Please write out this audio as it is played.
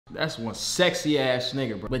That's one sexy ass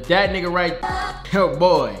nigga, bro. But that nigga right, oh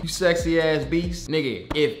boy, you sexy ass beast.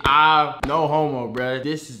 Nigga, if I, no homo, bro.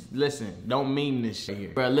 This is, listen, don't mean this shit here.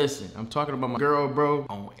 Bro, listen, I'm talking about my girl, bro,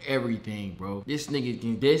 on everything, bro. This nigga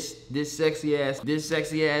can, this sexy ass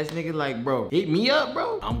nigga, like, bro, hit me up,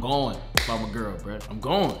 bro. I'm going if I'm a girl, bro. I'm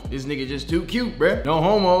going. This nigga just too cute, bro. No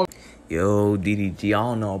homo. Yo, DDG, I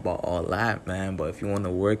don't know about all that, man, but if you want to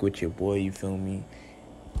work with your boy, you feel me?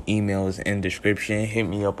 Emails in description. Hit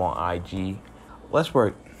me up on IG. Let's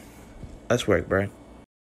work. Let's work, bro.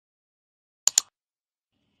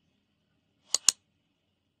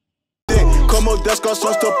 Come on, desk got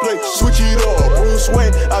songs to play. Switch it up, Bruce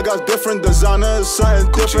Wayne. I got different designers,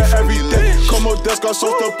 something different every day. Come on, desk got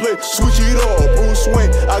songs to play. Switch it up, Bruce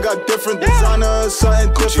Wayne. I got different designers,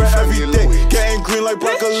 something different every day. Getting green like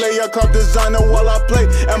broccoli. I cop designer while I play.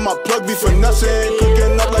 And my plug be finessing,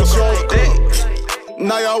 cooking up like Joe.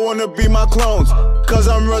 Now y'all wanna be my clones, cause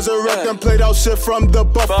I'm resurrecting, played out shit from the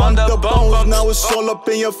buff, from the bones. Now it's all up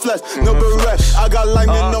in your flesh, no bereft. I got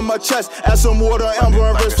lightning on my chest, add some water, amber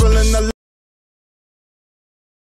and wrist, feeling the